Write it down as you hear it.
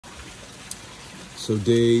So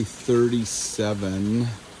day 37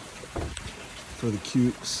 for the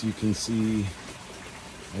cukes. You can see,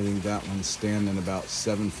 I think that one's standing about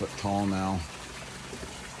 7 foot tall now.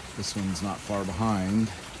 This one's not far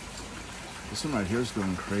behind. This one right here is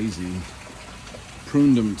going crazy.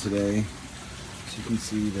 Pruned them today, so you can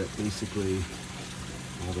see that basically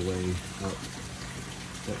all the way up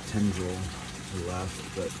that tendril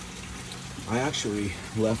left. But I actually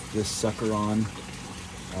left this sucker on,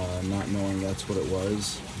 not knowing that's what it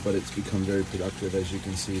was, but it's become very productive. As you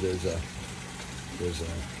can see, there's a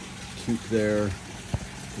cuke there,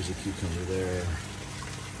 there's a cucumber there,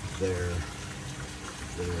 there,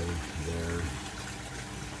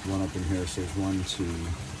 one up in here. So there's 1, 2,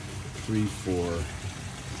 3, 4,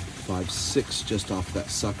 5, 6 just off that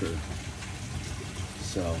sucker.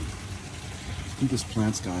 So I think this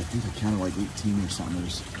plant's got, I think I counted like 18 or something.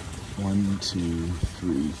 There's 1, 2,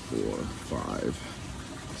 3, 4, 5,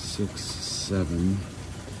 6, 7,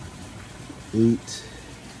 8,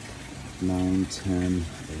 9, 10,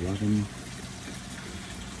 11,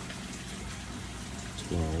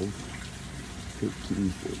 12, 13,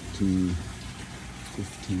 14,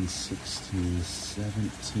 15, 16,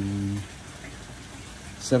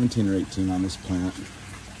 17 or 18 on this plant.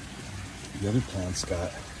 The other plant's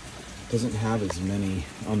doesn't have as many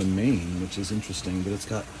on the main, which is interesting, but it's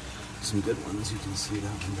got some good ones. You can see that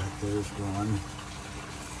one back there is growing,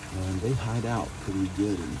 and they hide out pretty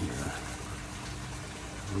good in here,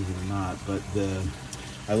 believe it or not. But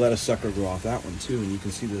I let a sucker grow off that one too, and you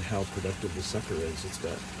can see how productive the sucker is. It's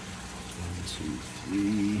got 1, 2,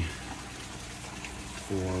 3,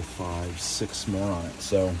 4, 5, 6 more on it.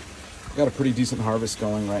 So I've got a pretty decent harvest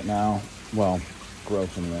going right now. Well,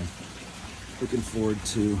 growth anyway. Looking forward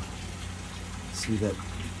to see that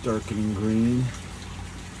darkening green,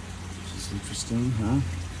 which is interesting, huh?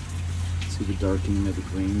 See the darkening of the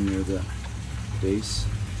green near the base.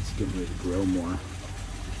 It's getting ready to grow more.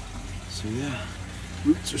 So yeah,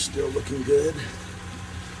 roots are still looking good.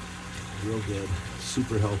 Real good.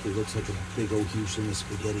 Super healthy. Looks like a big old huge thing of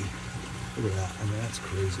spaghetti. Look at that. I mean, that's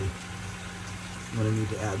crazy. I'm gonna need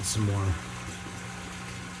to add some more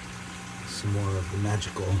of the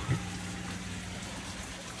magical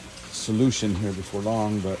solution here before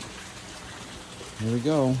long, but here we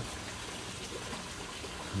go.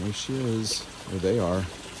 There she is. There they are.